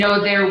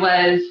know there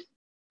was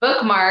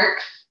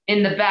bookmarks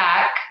in the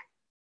back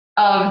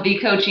of the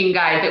coaching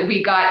guide that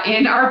we got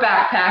in our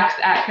backpacks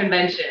at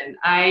convention.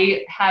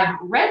 I have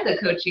read the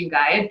coaching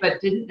guide, but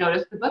didn't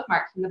notice the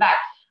bookmarks in the back.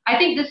 I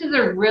think this is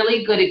a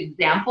really good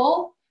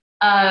example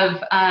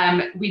of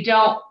we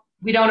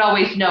don't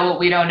always know what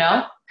we don't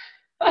know,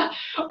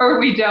 or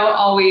we don't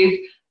always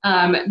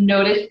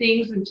notice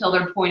things until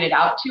they're pointed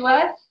out to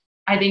us.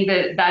 I think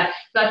that's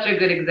such a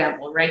good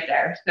example right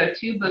there. So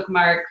 2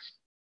 bookmarks.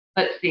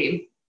 Let's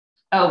see.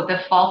 Oh, the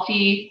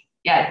faulty,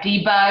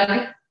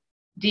 debug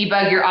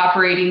your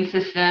operating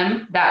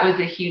system. That was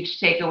a huge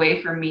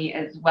takeaway for me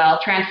as well.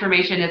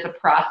 Transformation is a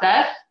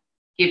process.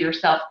 Give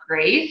yourself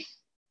grace.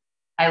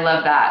 I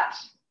love that.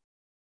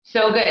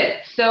 So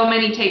good. So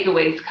many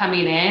takeaways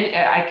coming in.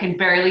 I can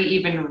barely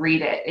even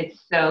read it.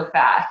 It's so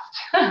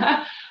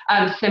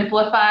fast.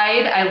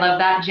 Simplified. I love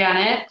that,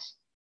 Janet.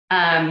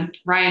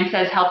 Ryan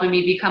says, helping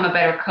me become a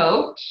better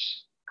coach.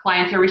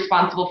 Clients are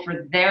responsible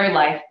for their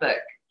life book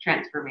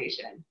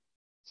transformation.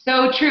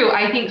 So true.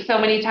 I think so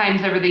many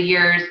times over the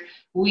years,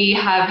 we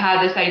have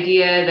had this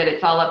idea that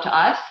it's all up to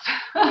us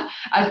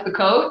as the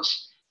coach.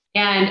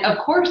 And of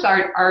course,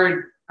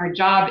 our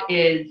job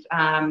is,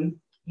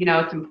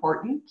 it's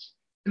important.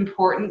 It's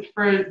important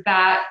for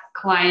that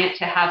client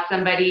to have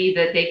somebody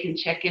that they can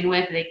check in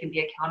with, they can be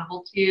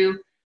accountable to.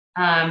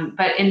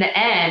 But in the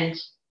end,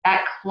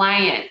 that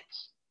client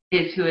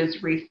is who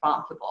is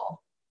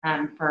responsible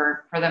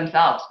for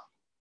themselves.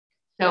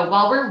 So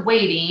while we're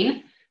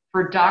waiting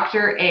for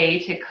Dr.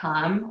 A to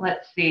come,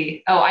 let's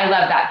see. Oh, I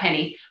love that,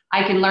 Penny.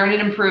 I can learn and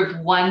improve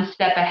one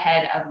step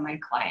ahead of my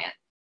client.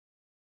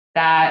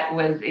 That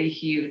was a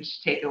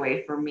huge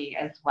takeaway for me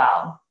as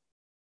well.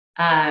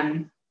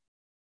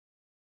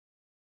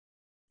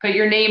 Put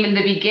your name in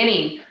the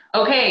beginning.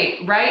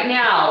 Okay, right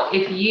now,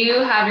 if you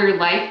have your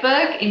life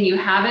book and you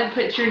haven't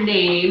put your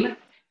name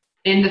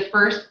in the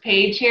first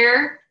page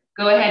here,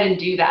 go ahead and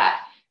do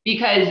that.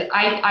 Because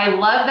I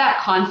love that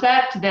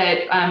concept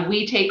that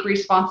we take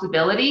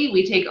responsibility,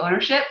 we take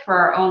ownership for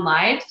our own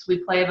lives,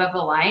 we play above the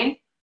line.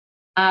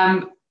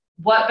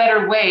 What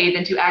better way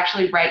than to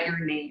actually write your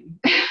name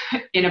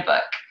in a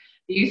book?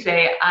 You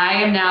say, I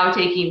am now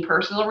taking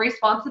personal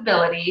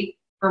responsibility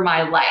for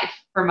my life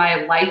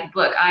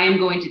book. I am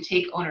going to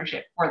take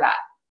ownership for that.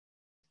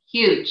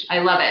 Huge. I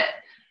love it.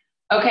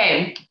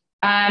 Okay.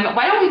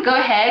 Why don't we go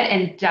ahead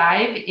and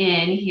dive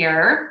in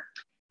here?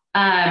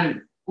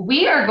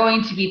 We are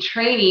going to be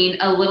training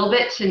a little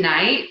bit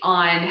tonight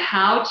on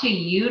how to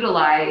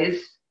utilize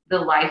the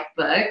life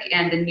book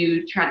and the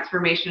new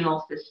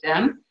transformational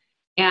system.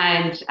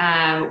 And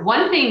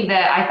one thing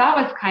that I thought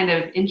was kind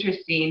of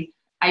interesting,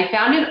 I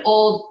found an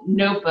old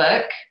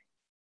notebook.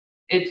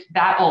 It's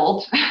that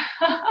old.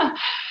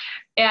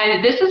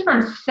 And this is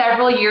from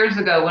several years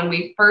ago when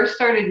we first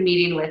started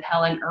meeting with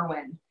Helen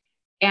Irwin.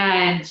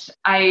 And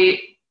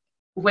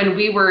when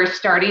we were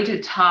starting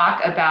to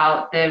talk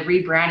about the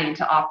rebranding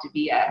to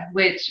Optavia,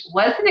 which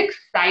was an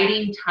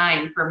exciting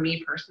time for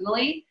me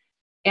personally.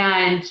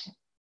 And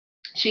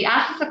she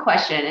asked us a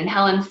question, and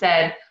Helen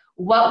said,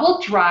 what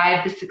will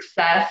drive the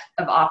success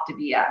of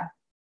Optavia?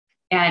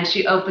 And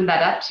she opened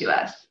that up to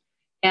us.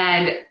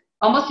 And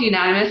almost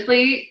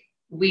unanimously,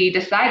 we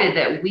decided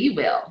that we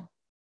will.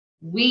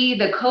 We,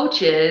 the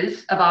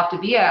coaches of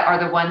Optavia, are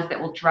the ones that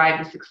will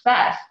drive the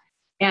success.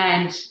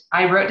 And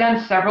I wrote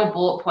down several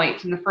bullet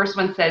points. And the first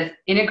one says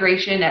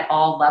integration at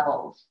all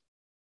levels.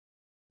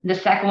 The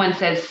second one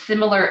says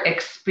similar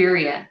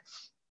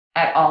experience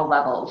at all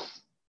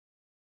levels.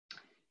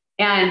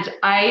 And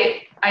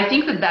I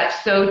think that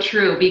that's so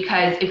true,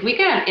 because if we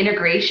can have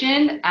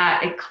integration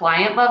at a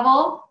client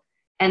level,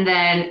 and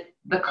then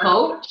the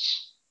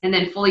coach, and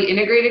then fully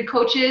integrated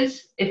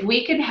coaches, if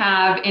we can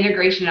have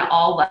integration at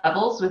all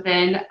levels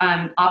within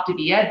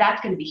Optavia,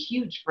 that's going to be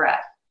huge for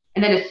us.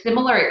 And then a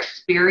similar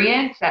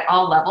experience at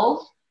all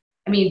levels.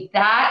 I mean,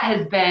 that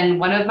has been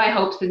one of my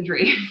hopes and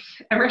dreams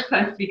ever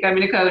since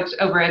becoming a coach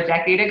over a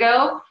decade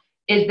ago,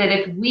 is that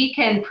if we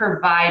can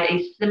provide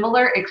a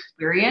similar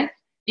experience,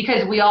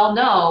 because we all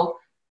know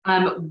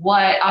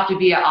what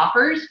Optavia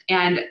offers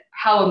and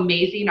how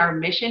amazing our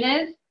mission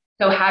is.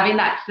 So having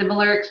that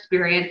similar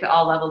experience at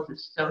all levels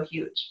is so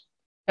huge.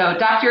 So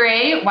Dr.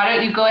 A, why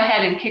don't you go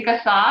ahead and kick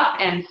us off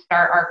and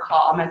start our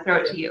call? I'm going to throw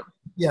it to you.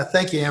 Yeah,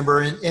 thank you,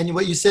 Amber. And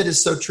what you said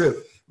is so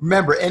true.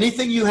 Remember,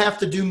 anything you have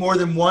to do more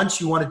than once,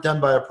 you want it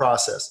done by a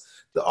process.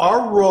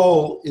 Our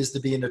role is to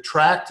be an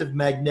attractive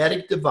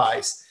magnetic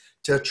device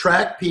to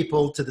attract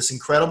people to this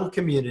incredible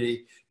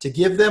community, to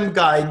give them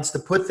guidance, to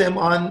put them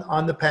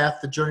on the path,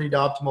 the journey to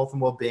optimal health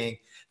and well-being.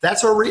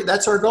 That's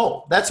our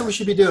goal. That's what we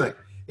should be doing.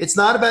 It's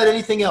not about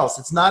anything else.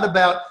 It's not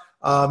about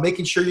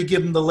making sure you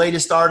give them the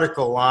latest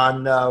article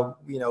on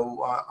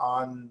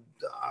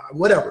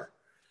whatever.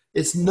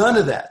 It's none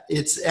of that.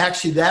 It's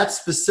actually that's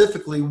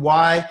specifically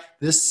why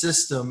this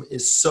system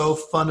is so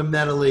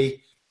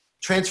fundamentally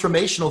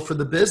transformational for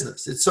the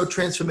business. It's so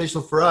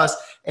transformational for us,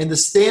 and the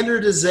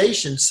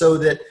standardization so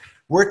that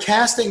we're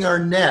casting our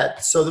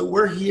net so that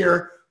we're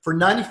here for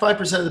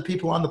 95% of the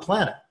people on the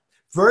planet.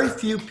 Very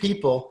few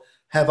people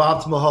have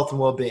optimal health and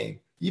well-being.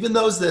 Even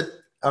those that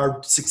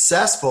are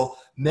successful,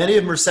 many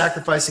of them are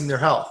sacrificing their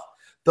health.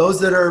 Those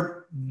that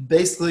are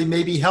basically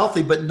maybe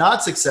healthy but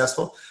not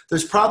successful,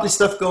 there's probably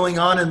stuff going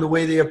on in the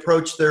way they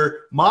approach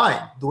their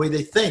mind, the way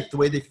they think, the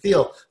way they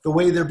feel, the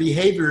way their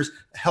behaviors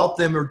help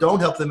them or don't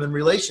help them in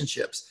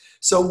relationships.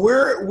 So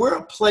we're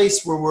a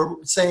place where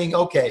we're saying,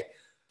 okay,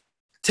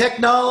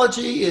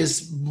 technology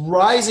is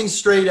rising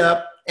straight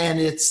up and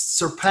it's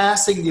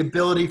surpassing the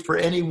ability for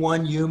any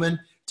one human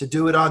to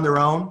do it on their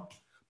own.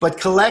 But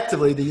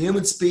collectively, the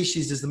human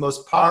species is the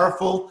most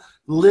powerful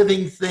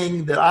living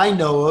thing that I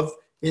know of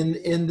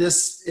in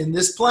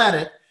this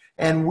planet.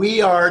 And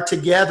we are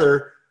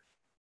together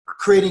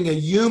creating a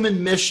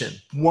human mission,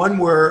 one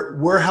where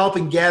we're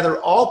helping gather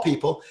all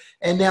people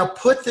and now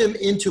put them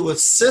into a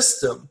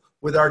system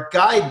with our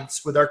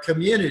guidance, with our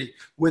community,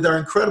 with our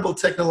incredible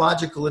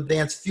technological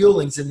advanced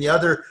fuelings and the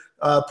other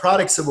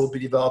products that we'll be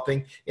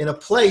developing, in a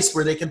place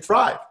where they can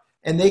thrive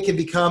and they can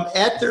become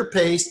at their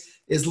pace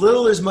as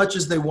little as much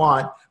as they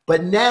want.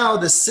 But now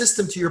the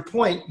system, to your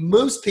point,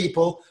 moves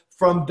people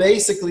from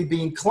basically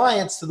being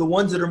clients to the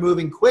ones that are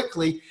moving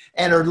quickly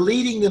and are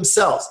leading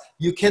themselves.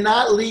 You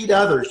cannot lead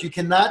others. You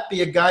cannot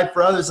be a guide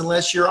for others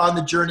unless you're on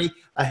the journey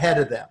ahead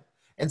of them.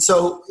 And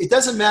so it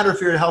doesn't matter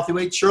if you're at a healthy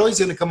weight. Shirley's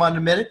going to come on in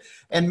a minute.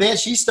 And man,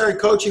 she started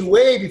coaching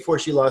way before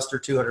she lost her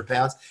 200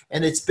 pounds.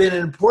 And it's been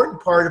an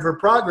important part of her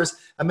progress.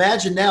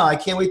 Imagine now, I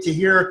can't wait to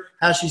hear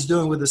how she's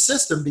doing with the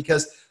system,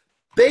 because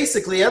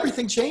basically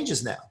everything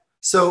changes now.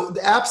 So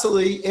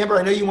absolutely, Amber,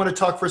 I know you want to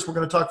talk first. We're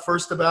going to talk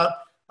first about,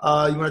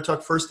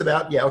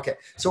 yeah, okay.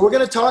 So we're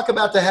going to talk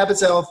about the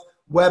Habits of Health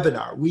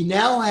webinar. We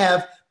now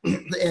have,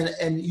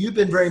 and you've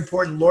been very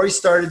important. Lori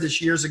started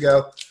this years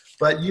ago,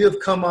 but you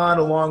have come on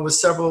along with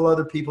several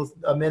other people,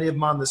 many of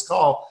them on this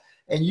call,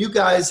 and you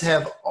guys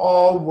have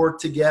all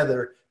worked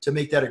together to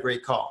make that a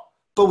great call.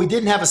 But we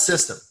didn't have a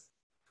system.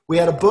 We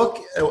had a book,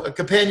 a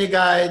companion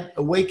guide,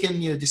 Awaken,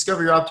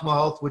 Discover Your Optimal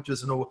Health, which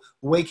was an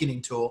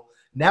awakening tool.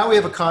 Now we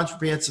have a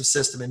comprehensive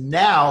system, and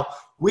now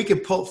we can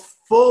put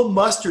full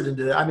mustard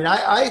into that. I mean,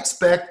 I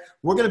expect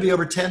we're going to be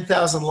over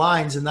 10,000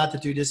 lines in not the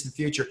too distant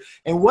future.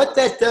 And what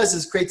that does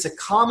is creates a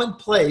common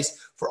place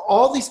for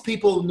all these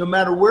people, no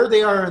matter where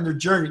they are in their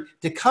journey,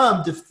 to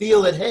come to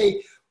feel that,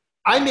 hey,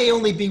 I may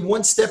only be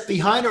one step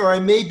behind, or I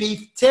may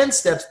be 10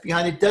 steps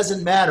behind. It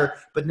doesn't matter,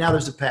 but now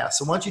there's a path.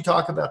 So why don't you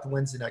talk about the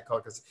Wednesday night call,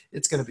 because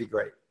it's going to be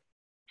great.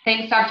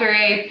 Thanks, Dr.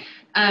 A.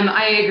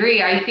 I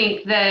agree. I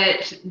think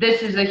that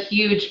this is a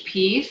huge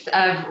piece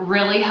of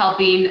really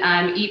helping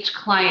each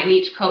client and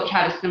each coach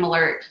have a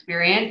similar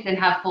experience and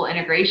have full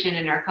integration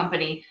in our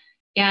company.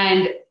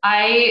 And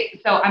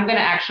so I'm going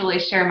to actually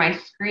share my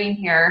screen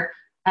here.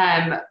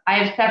 I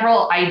have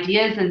several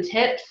ideas and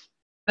tips,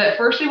 but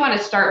first we want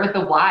to start with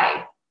the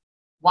why.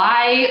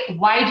 Why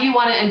do you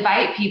want to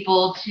invite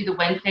people to the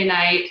Wednesday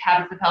night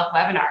Habits of Health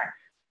webinar?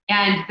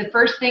 And the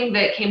first thing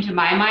that came to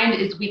my mind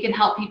is we can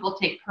help people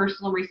take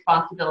personal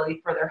responsibility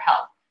for their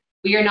health.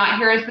 We are not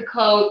here as the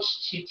coach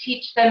to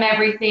teach them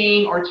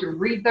everything or to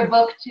read their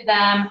book to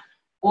them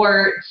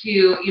or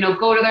to,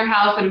 go to their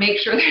house and make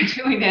sure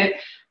they're doing it.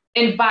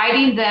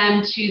 Inviting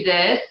them to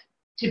this,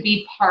 to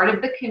be part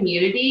of the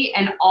community,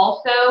 and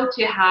also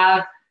to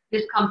have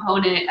this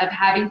component of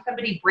having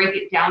somebody break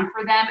it down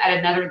for them at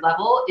another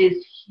level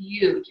is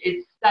huge.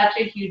 It's such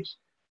a huge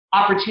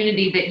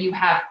opportunity that you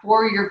have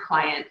for your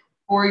clients,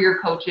 for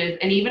your coaches,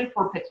 and even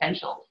for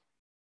potentials.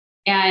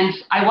 And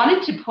I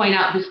wanted to point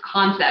out this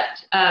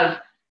concept of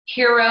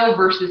hero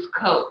versus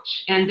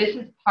coach. And this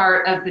is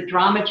part of the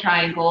drama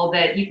triangle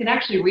that you can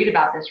actually read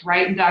about this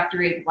right in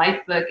Dr. A's life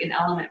book in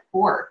Element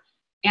 4.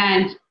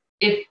 And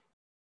if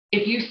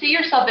you see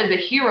yourself as a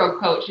hero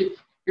coach,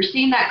 you're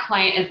seeing that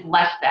client as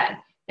less than.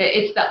 That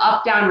it's the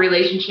up-down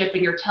relationship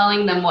and you're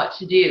telling them what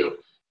to do.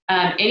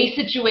 Any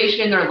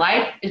situation in their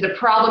life is a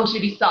problem to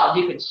be solved.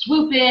 You can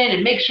swoop in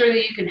and make sure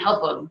that you can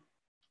help them.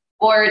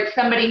 Or it's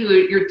somebody who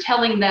you're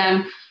telling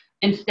them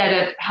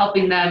instead of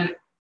helping them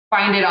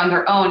find it on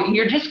their own. And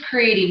you're just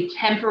creating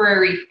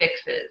temporary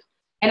fixes.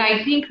 And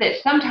I think that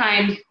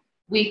sometimes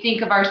we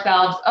think of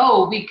ourselves,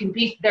 oh, we can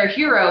be their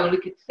hero and we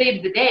could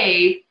save the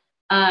day.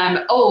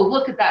 Oh,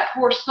 look at that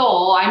poor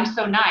soul. I'm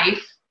so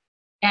nice.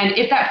 And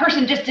if that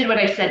person just did what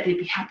I said, they'd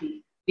be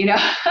happy,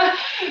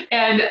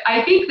 And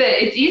I think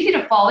that it's easy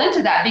to fall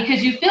into that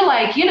because you feel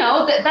like,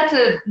 that's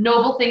a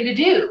noble thing to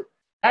do.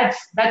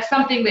 That's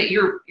something that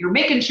you're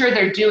making sure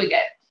they're doing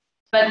it.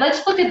 But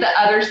let's look at the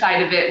other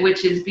side of it,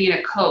 which is being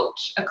a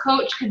coach. A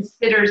coach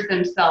considers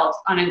themselves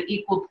on an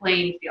equal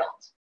playing field.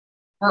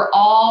 We're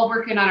all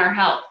working on our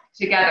health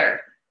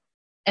together.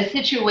 A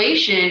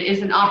situation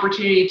is an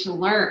opportunity to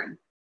learn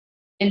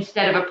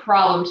instead of a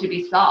problem to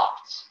be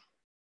solved.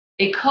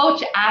 A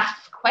coach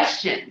asks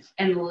questions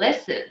and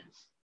listens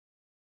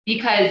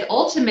because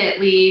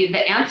ultimately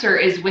the answer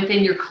is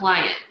within your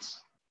client,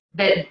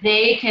 that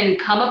they can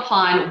come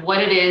upon what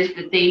it is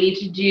that they need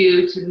to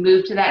do to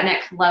move to that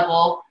next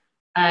level.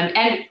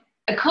 And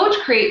a coach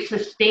creates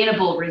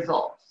sustainable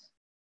results.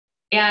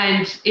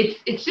 And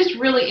it's just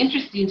really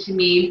interesting to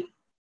me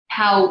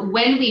how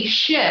when we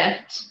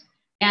shift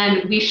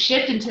and we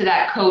shift into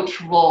that coach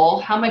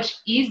role, how much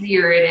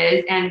easier it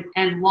is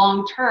and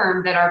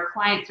long-term that our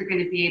clients are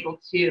going to be able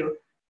to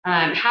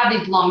have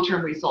these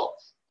long-term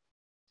results.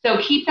 So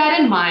keep that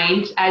in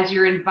mind as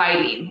you're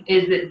inviting,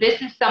 is that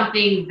this is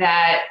something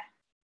that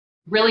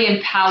really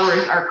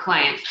empowers our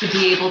clients to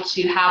be able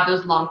to have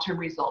those long-term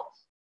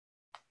results.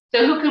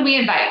 So who can we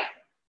invite?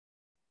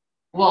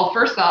 Well,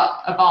 first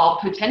of all,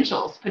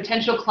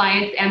 potential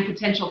clients and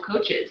potential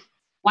coaches.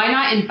 Why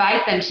not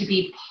invite them to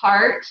be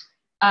part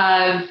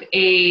of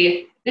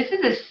this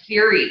is a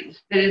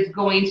series that is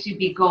going to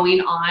be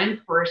going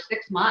on for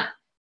 6 months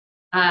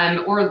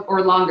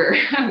or longer.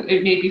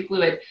 It may be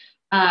fluid.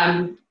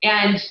 And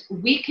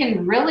we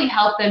can really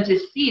help them to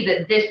see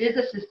that this is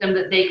a system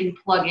that they can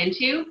plug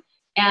into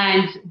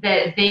and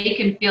that they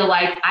can feel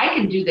like, I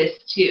can do this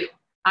too.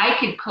 I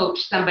could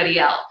coach somebody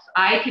else.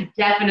 I could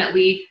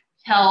definitely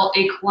tell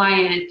a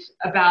client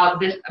about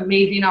this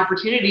amazing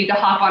opportunity to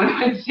hop on a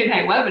Wednesday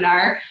night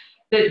webinar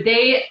that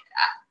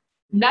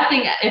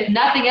if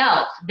nothing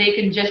else, they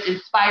can just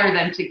inspire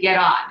them to get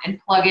on and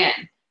plug in.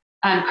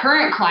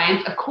 Current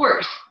clients, of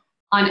course,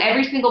 on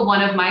every single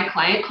one of my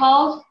client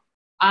calls,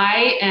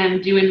 I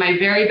am doing my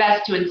very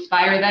best to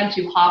inspire them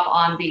to hop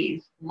on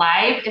these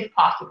live if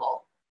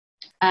possible.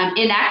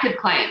 Inactive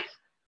clients,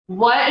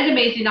 what an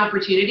amazing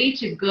opportunity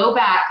to go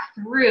back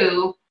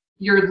through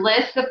your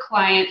list of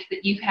clients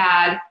that you've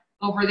had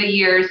over the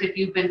years if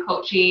you've been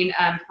coaching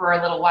for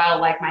a little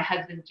while, like my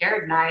husband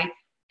Jared and I,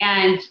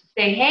 and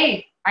say,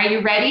 hey, are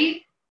you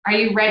ready? Are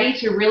you ready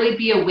to really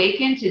be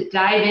awakened, to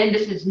dive in?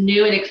 This is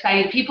new and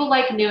exciting. People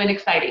like new and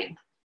exciting.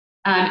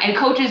 And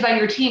coaches on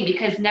your team,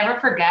 because never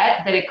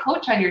forget that a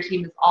coach on your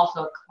team is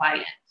also a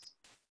client.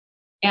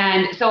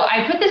 And so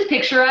I put this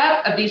picture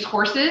up of these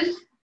horses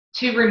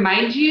to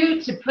remind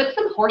you to put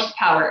some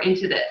horsepower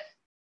into this.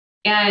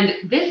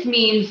 And this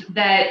means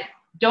that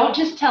don't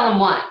just tell them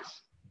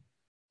once.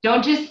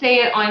 Don't just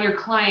say it on your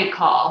client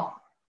call.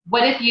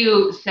 What if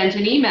you sent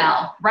an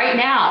email right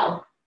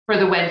now for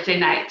the Wednesday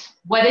night?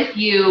 What if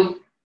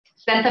you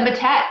sent them a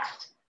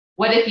text?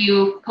 What if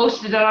you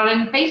posted it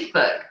on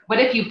Facebook? What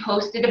if you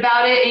posted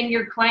about it in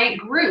your client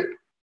group?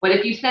 What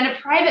if you sent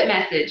a private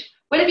message?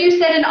 What if you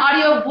sent an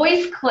audio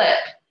voice clip?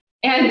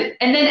 And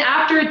then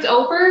after it's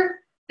over,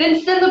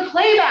 then send the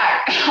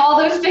playback all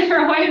those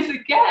different ways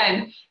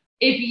again.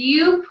 If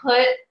you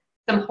put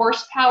some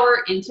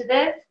horsepower into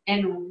this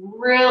and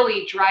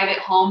really drive it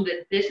home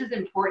that this is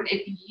important,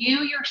 if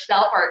you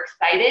yourself are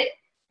excited,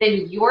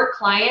 then your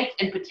clients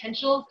and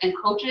potentials and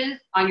coaches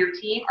on your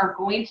team are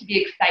going to be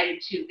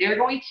excited too. They're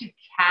going to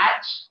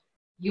catch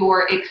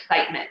your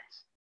excitement.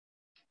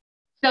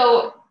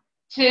 So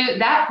to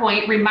that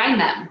point, remind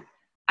them.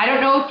 I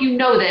don't know if you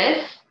know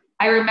this.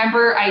 I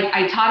remember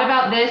I taught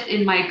about this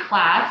in my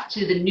class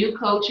to the new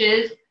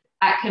coaches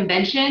at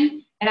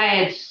convention, and I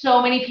had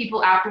so many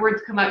people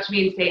afterwards come up to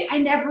me and say, I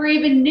never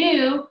even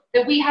knew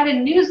that we had a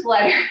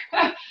newsletter.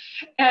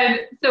 And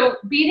so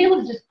being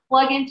able to just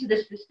plug into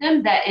the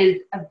system that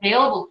is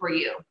available for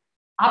you.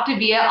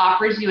 Optavia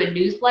offers you a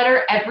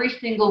newsletter every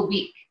single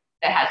week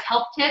that has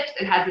health tips.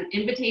 It has an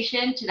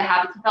invitation to the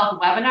Habits of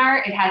Health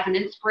webinar. It has an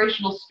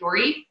inspirational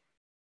story.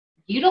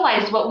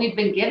 Utilize what we've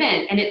been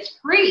given, and it's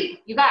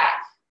free, you guys.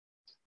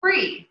 It's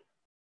free.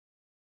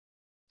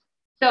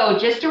 So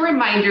just a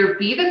reminder,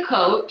 be the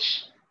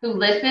coach who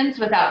listens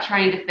without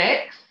trying to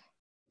fix,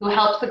 who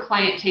helps the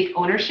client take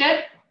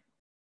ownership,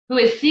 who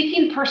is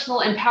seeking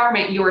personal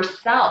empowerment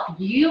yourself.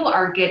 You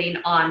are getting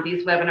on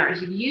these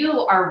webinars.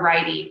 You are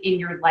writing in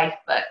your life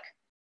book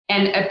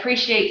and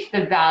appreciates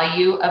the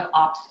value of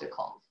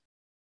obstacles.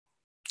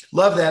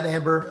 Love that,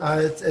 Amber.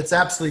 It's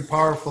absolutely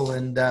powerful.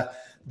 And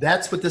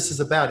that's what this is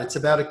about. It's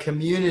about a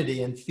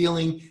community and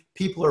feeling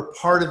people are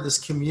part of this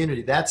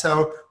community. That's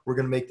how we're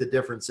going to make the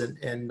difference.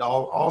 And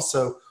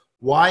also,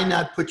 why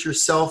not put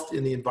yourself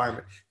in the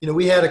environment? You know,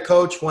 we had a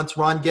coach once,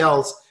 Ron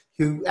Gels,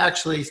 who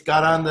actually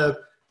got on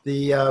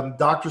the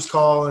doctor's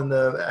call and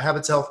the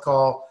Habits Health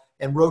call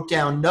and wrote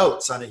down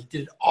notes on it. He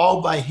did it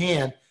all by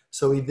hand.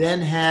 So he then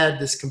had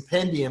this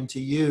compendium to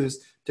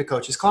use to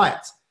coach his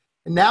clients.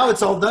 And now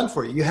it's all done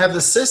for you. You have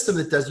the system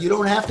that does. You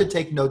don't have to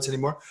take notes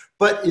anymore.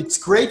 But it's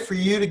great for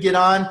you to get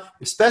on,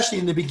 especially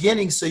in the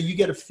beginning, so you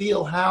get a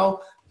feel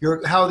how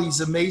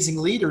these amazing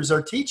leaders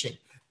are teaching.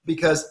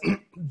 Because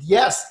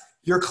yes,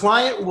 your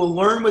client will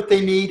learn what they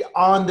need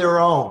on their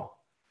own.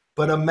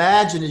 But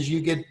imagine as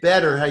you get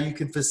better how you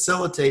can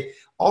facilitate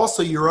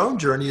also your own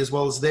journey as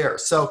well as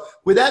theirs. So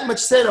with that much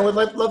said, I would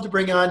love to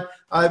bring on,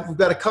 we've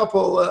got a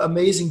couple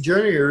amazing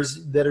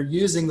journeyers that are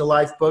using the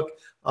Life Book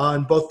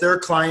on both their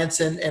clients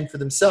and for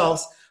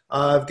themselves.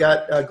 I've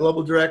got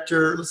Global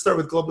Director, let's start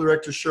with Global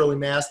Director Shirley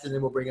Mast, and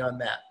then we'll bring on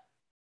Matt.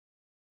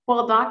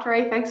 Well, Dr.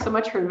 A, thanks so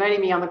much for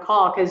inviting me on the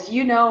call, because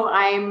you know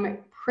I'm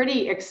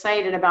pretty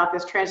excited about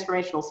this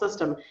transformational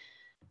system.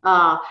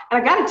 And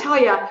I got to tell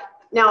you,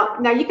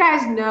 now you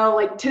guys know,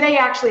 like today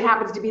actually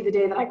happens to be the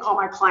day that I call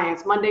my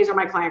clients. Mondays are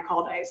my client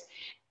call days.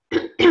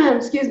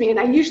 Excuse me. And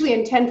I usually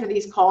intend for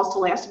these calls to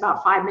last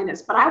about 5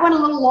 minutes, but I went a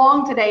little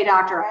long today,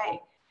 Dr. A.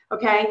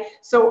 Okay,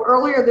 so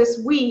earlier this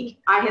week,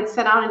 I had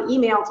sent out an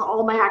email to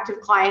all my active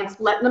clients,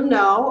 letting them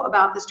know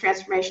about this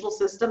transformational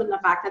system and the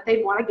fact that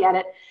they'd want to get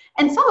it.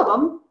 And some of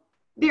them,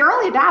 the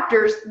early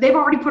adopters, they've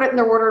already put it in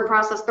their order and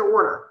processed their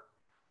order.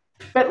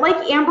 But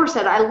like Amber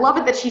said, I love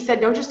it that she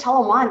said, don't just tell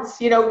them once,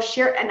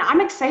 share. And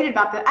I'm excited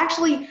about that.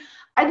 Actually,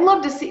 I'd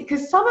love to see,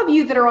 because some of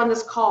you that are on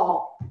this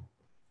call,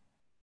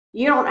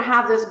 you don't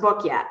have this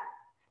book yet.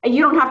 And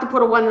you don't have to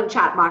put a 1 in the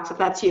chat box if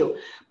that's you.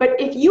 But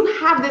if you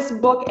have this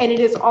book and it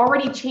is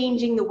already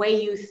changing the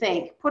way you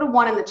think, put a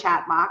 1 in the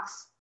chat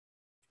box.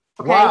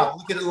 Okay? Wow,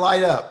 look at it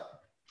light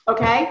up.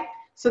 Okay,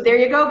 so there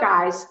you go,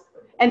 guys.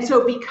 And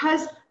so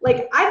because,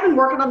 I've been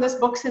working on this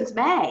book since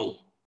May.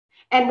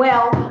 And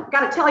well,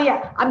 got to tell you,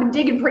 I've been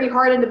digging pretty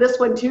hard into this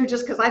one too,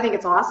 just because I think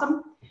it's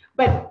awesome.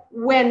 But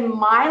when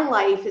my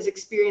life is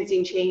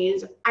experiencing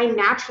change, I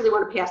naturally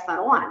want to pass that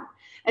on.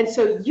 And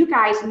so you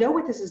guys know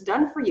what this has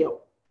done for you.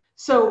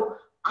 So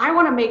I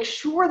want to make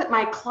sure that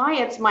my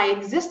clients,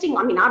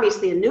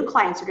 obviously the new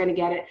clients are going to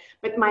get it,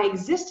 but my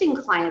existing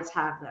clients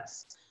have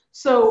this.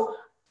 So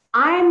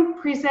I'm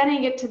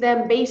presenting it to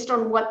them based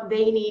on what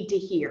they need to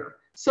hear.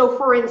 So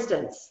for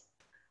instance,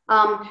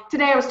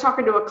 today I was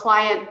talking to a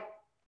client.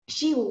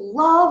 She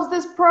loves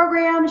this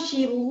program.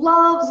 She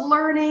loves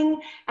learning.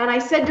 And I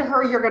said to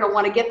her, you're going to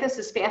want to get this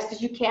as fast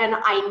as you can.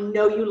 I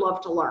know you love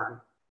to learn.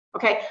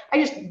 Okay.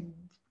 I just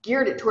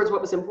geared it towards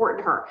what was important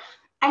to her.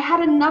 I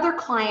had another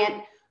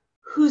client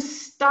who's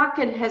stuck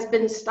and has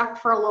been stuck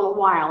for a little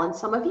while. And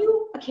some of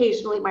you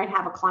occasionally might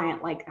have a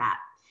client like that.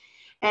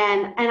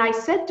 And I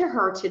said to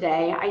her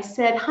today, I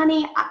said,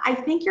 honey, I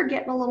think you're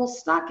getting a little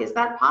stuck. Is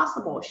that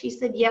possible? She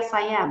said, yes,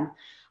 I am.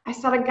 I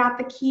said, I got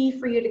the key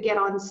for you to get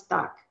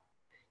unstuck.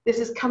 This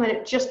is coming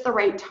at just the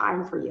right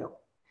time for you.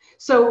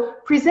 So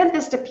present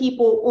this to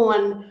people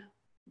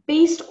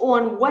based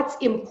on what's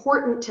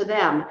important to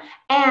them.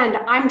 And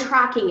I'm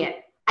tracking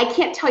it. I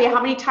can't tell you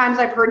how many times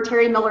I've heard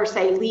Terry Miller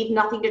say, leave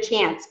nothing to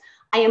chance.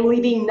 I am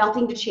leaving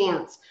nothing to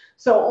chance.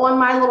 So on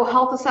my little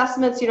health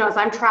assessments, as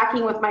I'm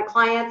tracking with my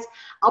clients,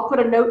 I'll put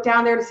a note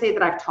down there to say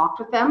that I've talked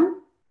with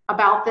them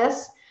about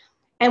this.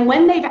 And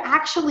when they've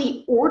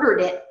actually ordered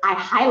it, I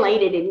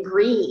highlight it in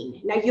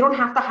green. Now, you don't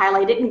have to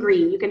highlight it in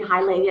green. You can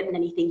highlight it in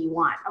anything you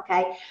want,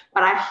 okay?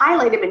 But I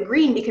highlight them in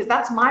green because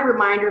that's my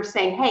reminder of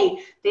saying,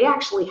 hey, they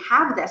actually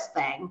have this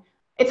thing.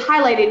 It's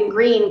highlighted in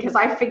green because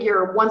I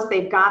figure once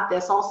they've got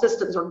this, all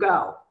systems are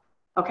go,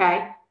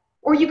 okay?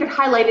 Or you could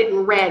highlight it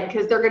in red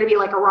because they're going to be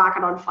like a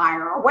rocket on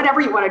fire or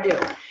whatever you want to do.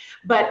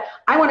 But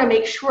I want to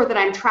make sure that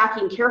I'm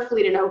tracking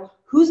carefully to know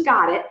who's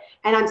got it.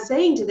 And I'm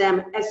saying to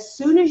them, as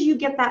soon as you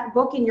get that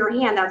book in your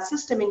hand, that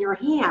system in your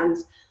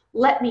hands,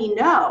 let me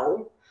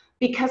know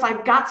because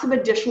I've got some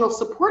additional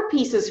support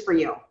pieces for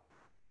you.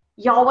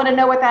 Y'all want to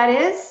know what that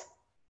is?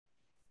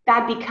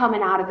 That'd be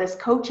coming out of this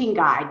coaching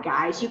guide,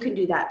 guys. You can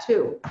do that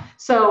too.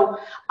 So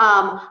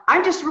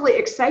I'm just really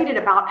excited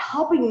about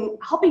helping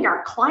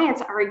our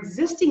clients, our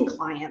existing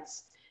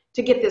clients,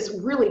 to get this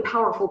really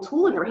powerful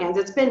tool in their hands.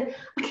 It's been,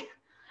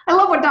 I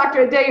love what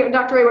Dr.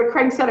 Awood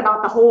Craig said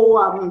about the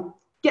whole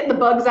getting the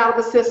bugs out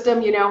of the system,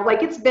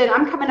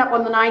 I'm coming up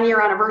on the 9-year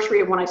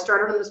anniversary of when I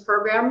started on this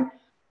program.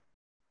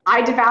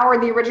 I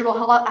devoured the original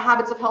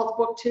Habits of Health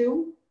book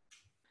too.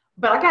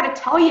 But I got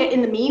to tell you,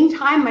 in the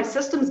meantime, my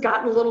system's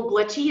gotten a little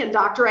glitchy, and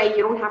Dr. A, you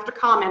don't have to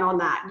comment on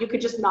that. You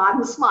could just nod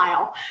and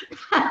smile.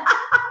 but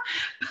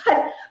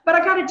I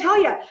got to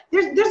tell you,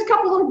 there's a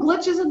couple little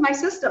glitches in my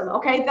system,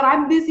 okay, that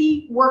I'm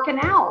busy working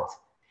out.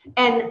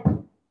 And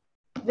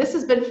this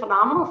has been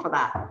phenomenal for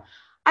that.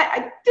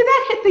 Did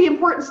that hit the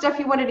important stuff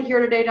you wanted to hear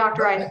today,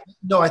 Dr. A?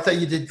 No, I thought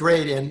you did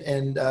great,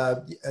 and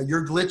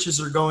your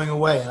glitches are going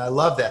away, and I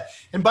love that.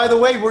 And by the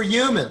way, we're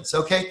humans,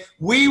 okay?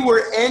 We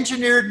were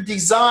engineered and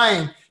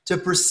designed to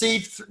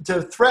perceive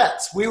to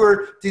threats. We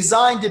were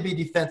designed to be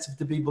defensive,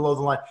 to be below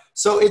the line.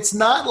 So it's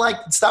not like,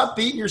 stop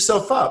beating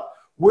yourself up.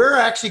 We're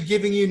actually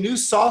giving you new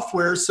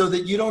software so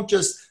that you don't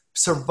just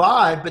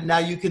survive, but now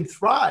you can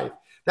thrive.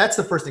 That's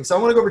the first thing. So I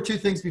want to go over 2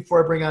 things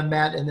before I bring on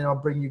Matt, and then I'll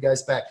bring you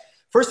guys back.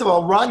 First of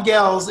all, Ron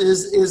Gels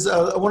is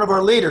one of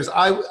our leaders.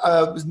 I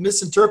was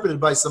misinterpreted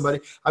by somebody.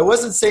 I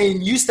wasn't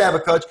saying he used to have a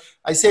coach.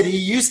 I said he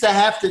used to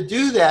have to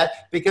do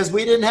that because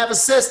we didn't have a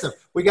system.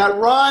 We got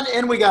Ron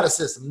and we got a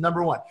system,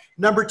 number 1.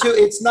 Number 2,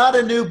 it's not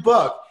a new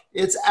book.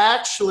 It's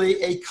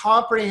actually a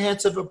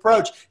comprehensive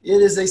approach.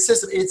 It is a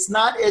system. It's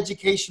not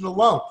education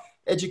alone.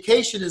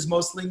 Education is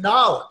mostly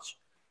knowledge.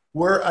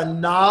 We're a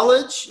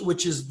knowledge,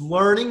 which is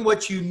learning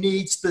what you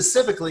need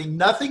specifically,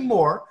 nothing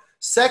more.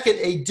 Second,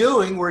 a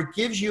doing, where it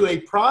gives you a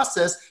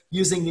process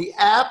using the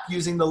app,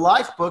 using the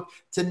life book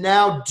to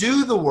now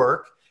do the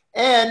work.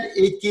 And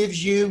it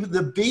gives you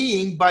the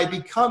being by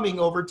becoming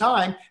over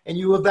time. And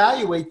you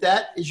evaluate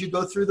that as you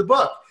go through the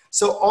book.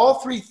 So all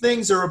 3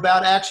 things are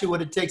about actually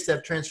what it takes to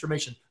have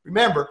transformation.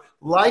 Remember,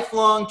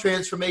 lifelong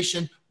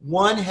transformation,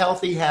 1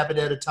 healthy habit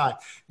at a time.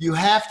 You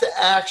have to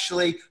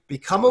actually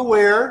become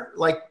aware,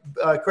 like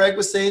Craig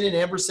was saying and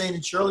Amber was saying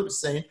and Shirley was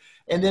saying.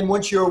 And then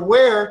once you're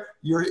aware,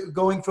 you're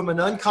going from an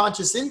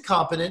unconscious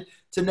incompetent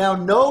to now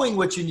knowing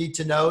what you need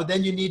to know.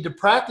 Then you need to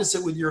practice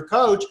it with your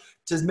coach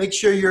to make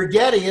sure you're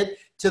getting it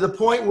to the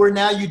point where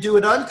now you do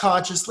it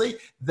unconsciously.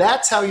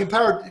 That's how you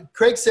empower.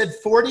 Craig said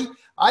 40.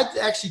 I'd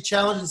actually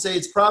challenge and say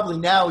it's probably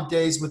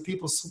nowadays with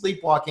people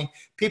sleepwalking,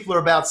 people are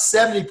about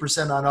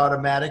 70% on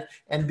automatic.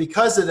 And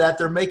because of that,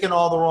 they're making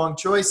all the wrong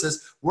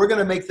choices. We're going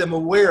to make them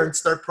aware and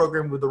start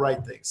programming with the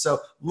right things. So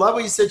love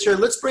what you said, Sherry.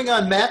 Let's bring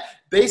on Matt.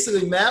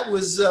 Basically, Matt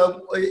is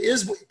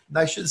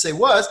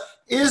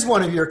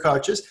one of your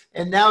coaches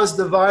and now has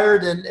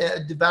devoured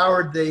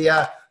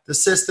the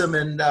system.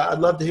 And I'd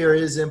love to hear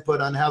his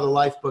input on how the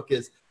Lifebook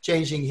is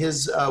changing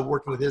his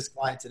working with his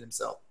clients and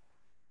himself.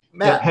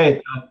 Matt. Yeah,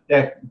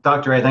 hey,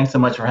 Dr. Ray, thanks so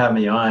much for having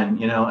me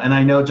on. And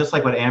I know just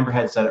like what Amber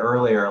had said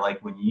earlier,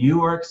 like when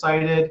you are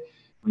excited,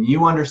 when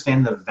you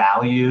understand the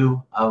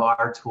value of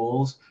our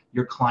tools,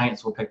 your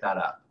clients will pick that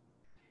up.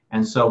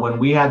 And so when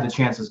we had the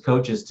chance as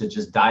coaches to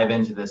just dive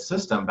into this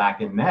system back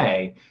in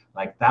May,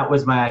 like that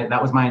was my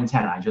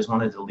intent. I just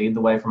wanted to lead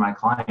the way for my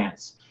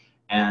clients.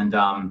 And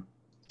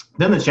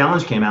then the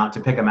challenge came out to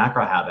pick a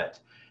macro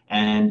habit.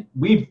 And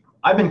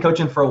I've been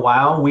coaching for a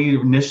while. We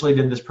initially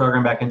did this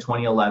program back in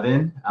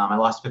 2011. I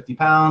lost 50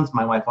 pounds.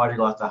 My wife Audrey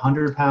lost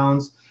 100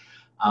 pounds.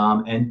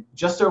 And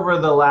just over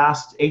the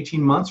last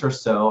 18 months or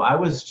so, I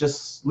was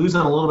just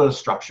losing a little bit of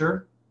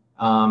structure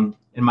in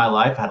my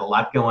life. I had a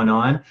lot going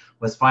on,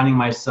 was finding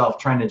myself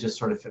trying to just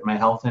sort of fit my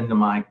health into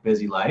my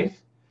busy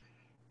life.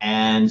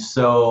 And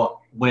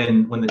so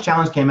when the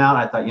challenge came out,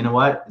 I thought, you know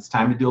what, it's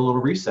time to do a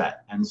little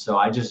reset. And so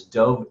I just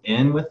dove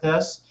in with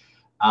this.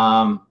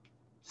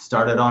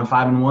 Started on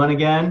 5 and 1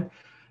 again.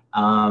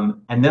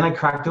 And then I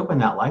cracked open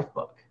that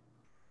Lifebook.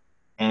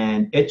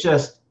 And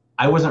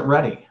I wasn't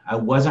ready. I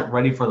wasn't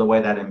ready for the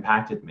way that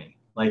impacted me.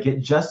 Like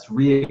it just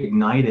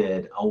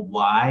reignited a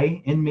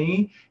why in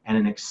me and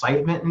an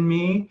excitement in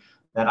me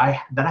that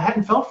I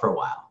hadn't felt for a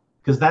while.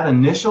 Because that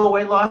initial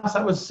weight loss,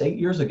 that was 8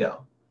 years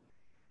ago.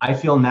 I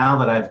feel now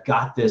that I've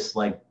got this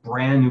like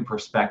brand new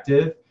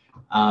perspective.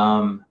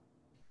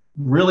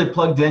 Really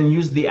plugged in,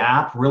 used the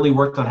app, really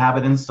worked on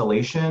habit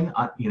installation,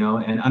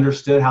 and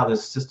understood how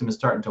this system is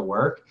starting to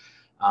work.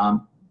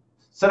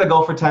 Set a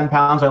goal for 10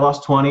 pounds. I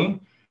lost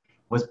 20,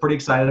 was pretty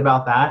excited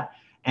about that.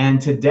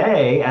 And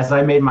today, as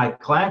I made my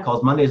client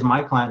calls, Monday is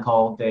my client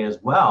call day as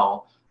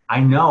well, I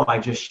know I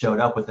just showed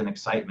up with an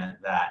excitement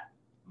that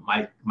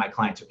my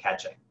clients are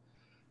catching.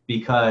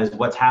 Because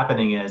what's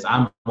happening is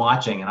I'm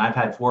watching, and I've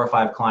had 4 or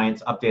 5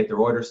 clients update their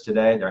orders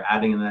today. They're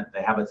adding in the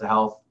Habits of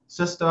Health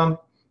system.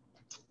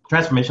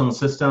 Transformational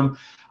system.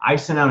 I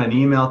sent out an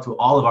email to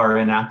all of our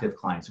inactive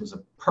clients. It was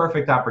a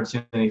perfect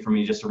opportunity for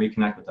me just to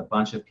reconnect with a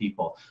bunch of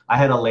people. I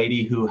had a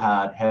lady who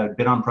had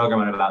been on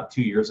program about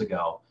 2 years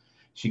ago.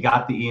 She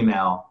got the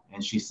email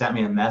and she sent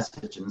me a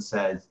message and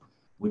said,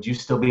 "Would you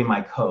still be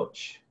my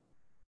coach?"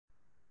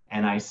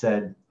 And I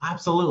said,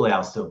 "Absolutely,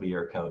 I'll still be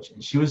your coach."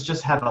 And she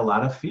had a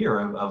lot of fear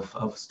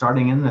of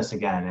starting in this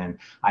again. And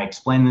I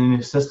explained the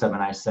new system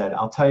and I said,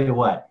 "I'll tell you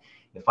what,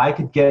 if I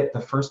could get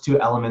the first 2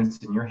 elements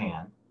in your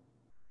hand,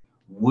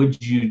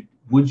 would you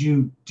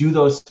do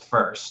those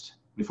first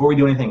before we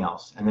do anything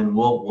else? And then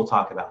we'll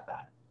talk about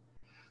that."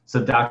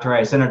 So Dr.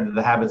 I sent her to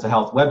the Habits of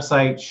Health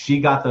website. She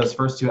got those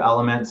first 2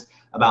 elements.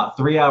 About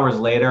 3 hours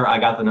later, I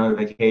got the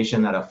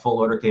notification that a full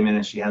order came in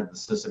and she had the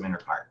system in her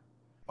cart.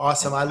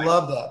 Awesome. I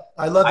love that.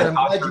 I love that. I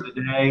talked to her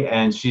today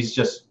and she's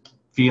just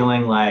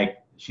feeling like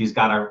she's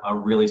got a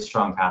really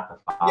strong path to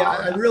follow. Yeah,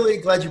 I'm really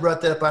glad you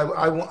brought that up.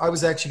 I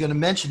was actually going to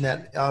mention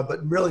that,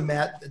 but really,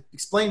 Matt,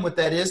 explain what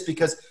that is,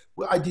 because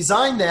I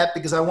designed that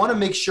because I want to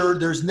make sure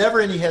there's never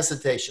any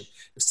hesitation.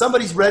 If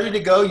somebody's ready to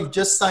go, you've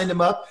just signed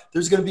them up.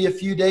 There's going to be a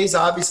few days.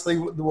 Obviously,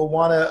 we'll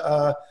want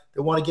to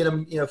get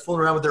them,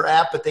 fooling around with their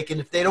app, but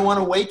if they don't want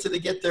to wait till they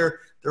get their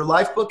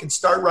Lifebook and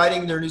start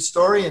writing their new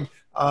story and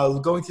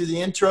going through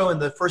the intro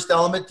and the first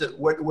element to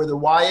where the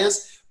why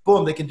is,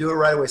 boom, they can do it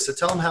right away. So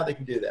tell them how they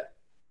can do that.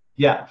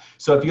 Yeah.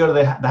 So if you go to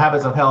the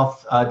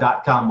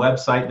habitsofhealth.com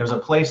website, there's a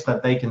place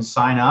that they can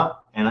sign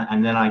up,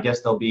 and then I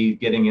guess they'll be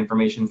getting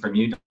information from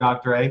you,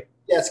 Dr. A.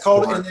 Yeah, it's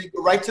called, and they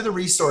go right to the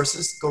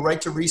resources,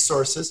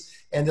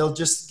 and they'll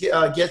just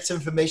get some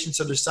information.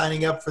 So they're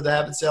signing up for the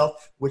Habits of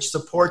Health, which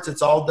supports,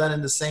 it's all done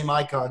in the same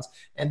icons.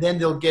 And then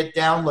they'll get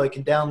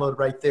download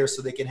right there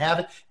so they can have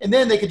it. And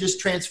then they can just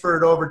transfer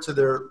it over to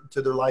their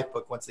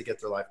Lifebook once they get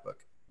their Lifebook.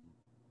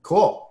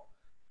 Cool.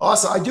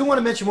 Awesome. I do want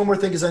to mention one more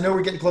thing because I know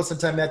we're getting close on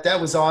time, Matt. That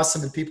was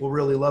awesome, and people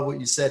really love what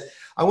you said.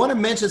 I want to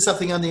mention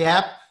something on the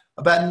app.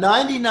 About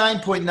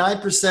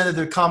 99.9% of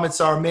the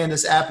comments are, "Man,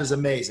 this app is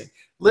amazing."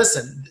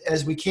 Listen,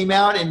 as we came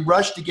out and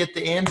rushed to get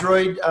the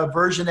Android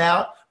version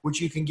out,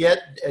 which you can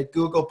get at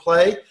Google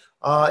Play,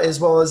 as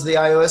well as the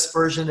iOS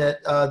version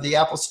at the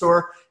Apple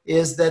Store,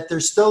 is that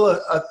there's still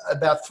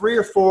about 3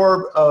 or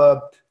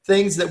 4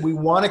 things that we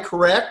want to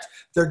correct.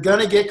 They're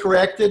going to get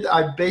corrected.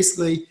 I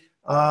basically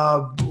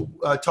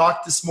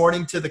talked this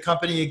morning to the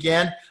company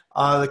again.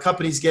 The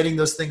company's getting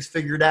those things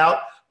figured out.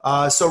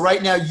 So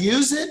right now,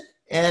 use it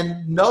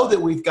and know that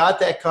we've got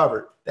that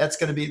covered. that's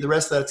going to be, the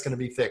rest of that's going to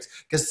be fixed.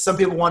 Because some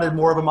people wanted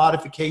more of a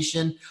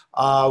modification.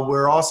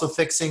 We're also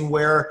fixing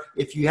where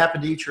if you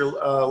happen to eat your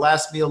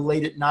last meal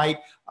late at night,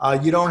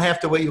 you don't have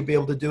to wait. You'll be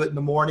able to do it in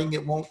the morning.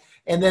 It won't.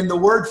 And then the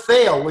word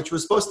fail, which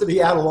was supposed to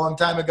be out a long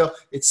time ago,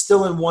 it's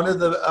still in one of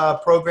the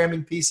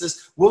programming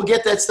pieces. We'll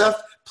get that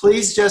stuff.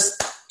 Please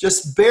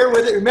just bear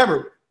with it.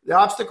 Remember, the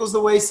obstacle's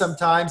the way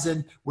sometimes,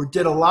 and we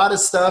did a lot of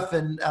stuff,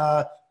 and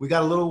we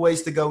got a little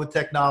ways to go with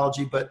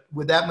technology. But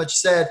with that much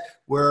said,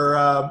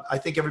 I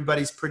think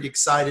everybody's pretty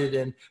excited.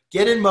 And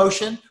get in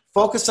motion.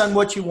 Focus on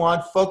what you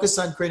want. Focus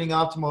on creating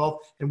optimal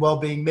health and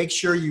well-being. Make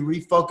sure you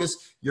refocus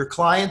your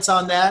clients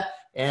on that.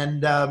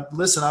 And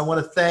listen, I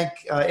want to thank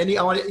I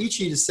want each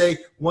of you to say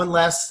one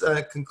last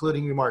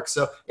concluding remark.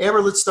 So,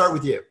 Amber, let's start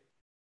with you.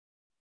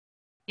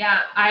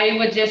 Yeah, I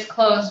would just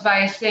close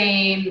by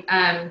saying,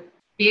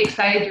 be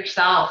excited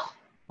yourself.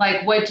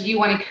 Like, what do you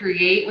want to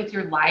create with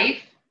your life?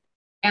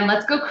 And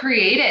let's go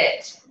create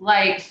it.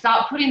 Like,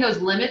 stop putting those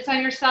limits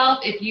on yourself.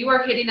 If you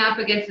are hitting up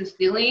against a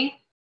ceiling,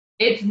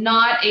 it's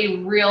not a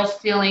real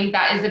ceiling.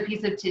 That is a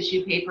piece of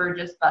tissue paper.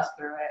 Just bust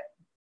through it.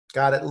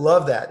 Got it.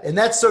 Love that. And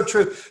that's so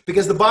true,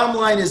 because the bottom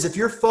line is if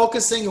you're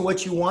focusing on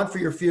what you want for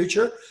your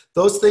future,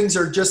 those things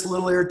are just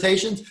little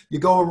irritations. You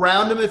go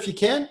around them if you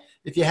can.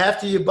 If you have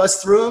to, you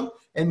bust through them.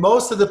 And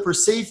most of the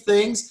perceived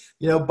things,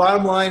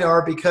 bottom line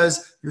are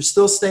because you're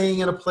still staying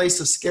in a place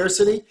of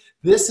scarcity.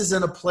 This is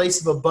in a place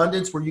of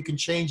abundance where you can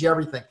change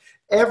everything.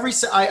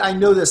 I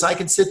know this. I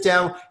can sit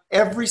down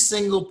every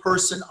single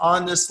person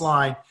on this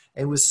line,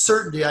 and with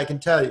certainty I can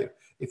tell you,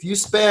 if you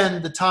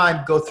spend the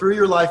time, go through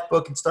your life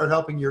book and start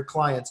helping your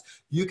clients,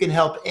 you can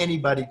help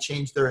anybody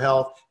change their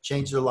health,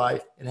 change their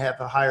life, and have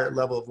a higher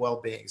level of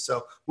well-being.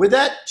 So with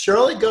that,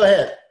 Shirley, go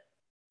ahead.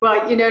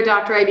 Well,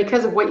 Dr. A,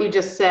 because of what you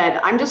just said,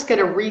 I'm just going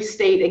to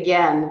restate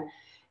again.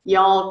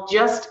 Y'all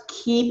just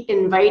keep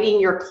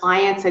inviting your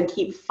clients and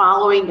keep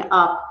following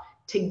up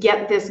to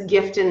get this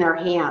gift in their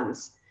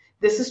hands.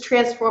 This is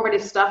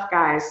transformative stuff,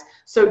 guys.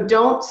 So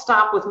don't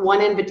stop with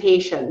one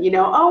invitation.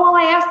 Oh, well,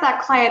 I asked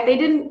that client. They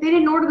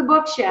didn't order the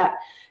books yet.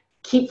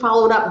 Keep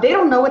following up. They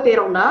don't know what they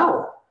don't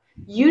know.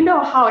 You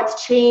know how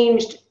it's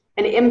changed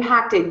and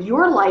impacted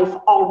your life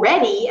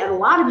already, and a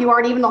lot of you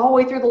aren't even the whole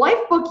way through the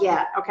life book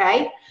yet,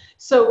 okay?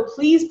 So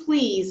please,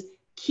 please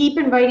keep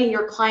inviting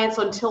your clients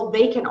until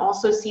they can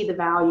also see the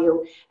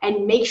value,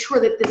 and make sure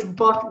that this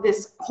book,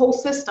 this whole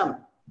system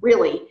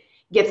really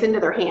gets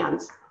into their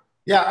hands.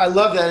 Yeah, I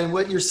love that. And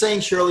what you're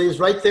saying, Shirley, is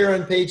right there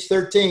on page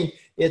 13.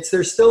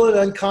 They're still an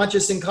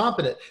unconscious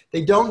incompetent.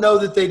 They don't know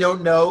that they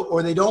don't know,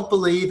 or they don't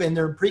believe, and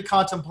they're in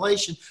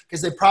pre-contemplation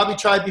because they probably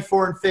tried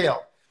before and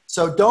failed.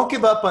 So don't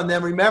give up on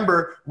them.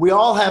 Remember, we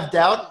all have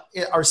doubt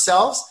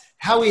ourselves.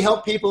 How we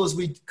help people is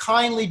we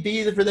kindly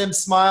be there for them,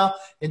 smile,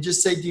 and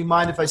just say, do you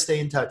mind if I stay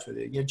in touch with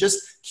you?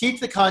 Just keep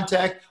the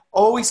contact.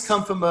 Always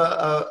come from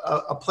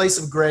a place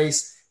of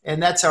grace,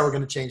 and that's how we're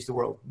going to change the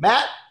world.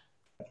 Matt?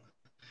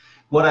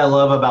 What I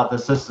love about the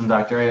system,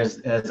 Dr. A, is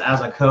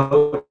as a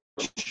coach,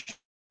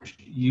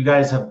 you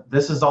guys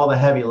this is all the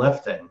heavy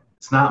lifting.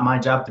 It's not my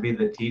job to be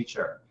the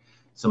teacher.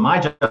 So my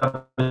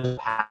job is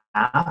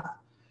path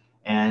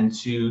and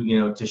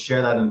to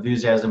share that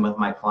enthusiasm with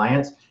my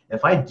clients.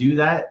 If I do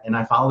that and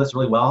I follow this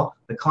really well,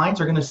 the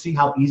clients are going to see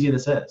how easy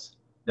this is.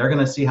 They're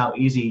going to see how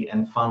easy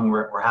and fun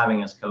we're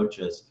having as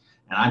coaches.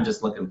 And I'm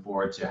just looking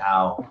forward to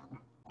how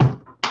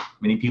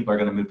many people are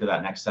going to move to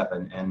that next step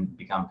and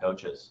become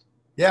coaches.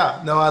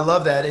 Yeah, no, I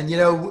love that. And,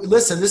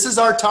 listen, this is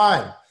our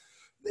time.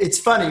 It's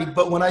funny,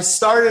 but when I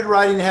started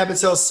writing the Habit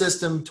Cell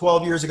System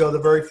 12 years ago, the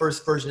very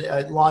first version,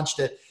 I launched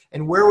it.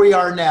 And where we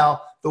are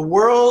now, the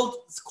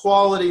world's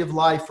quality of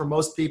life for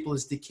most people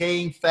is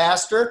decaying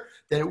faster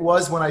than it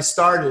was when I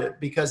started it,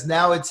 because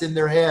now it's in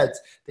their heads.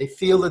 They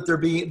feel that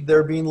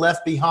they're being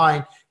left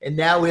behind. And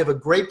now we have a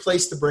great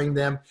place to bring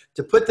them,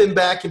 to put them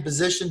back in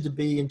position to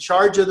be in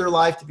charge of their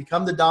life, to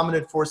become the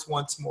dominant force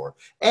once more.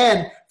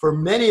 And for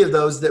many of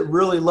those that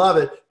really love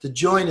it, to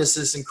join us,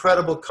 this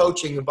incredible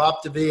coaching of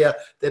Optavia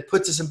that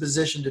puts us in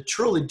position to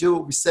truly do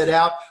what we set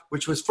out,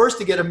 which was first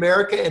to get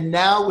America, and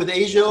now with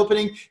Asia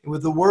opening and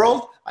with the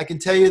world, I can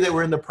tell you that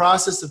we're in the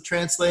process of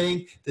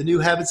translating the new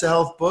Habits of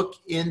Health book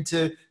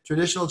into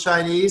traditional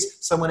Chinese.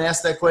 Someone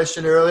asked that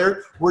question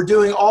earlier. We're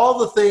doing all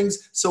the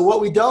things, so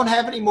what we don't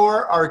have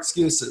anymore are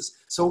excuses.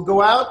 So we'll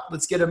go out,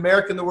 let's get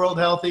America and the world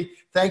healthy.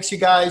 Thanks, you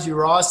guys. You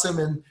were awesome,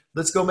 and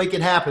let's go make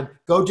it happen.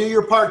 Go do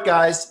your part,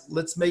 guys.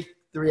 Let's make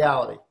the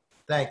reality.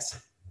 Thanks.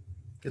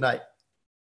 Good night.